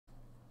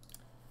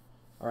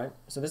Alright,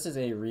 so this is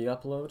a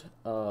re-upload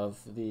of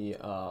the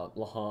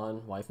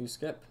Lehon waifu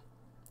skip,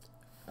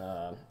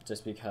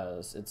 just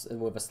because it's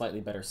with a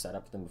slightly better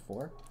setup than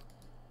before.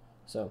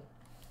 So,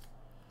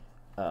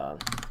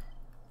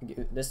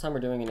 this time we're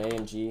doing an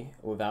AMG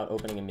without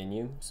opening a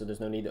menu, so there's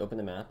no need to open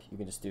the map. You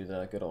can just do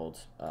the good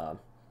old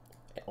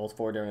Alt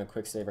 4 during a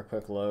quick save or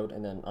quick load,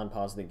 and then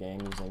unpause the game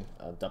using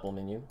a double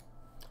menu.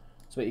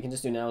 So what you can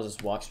just do now is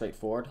just walk straight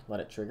forward, let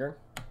it trigger.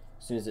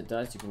 As soon as it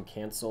does, you can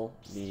cancel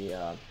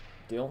the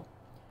deal.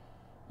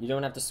 You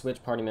don't have to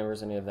switch party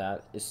members, any of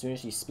that. As soon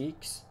as she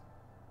speaks,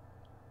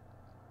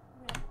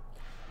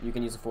 you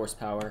can use a force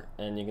power,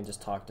 and you can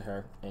just talk to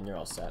her, and you're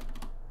all set.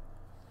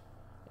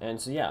 And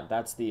so yeah,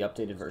 that's the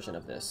updated version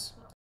of this.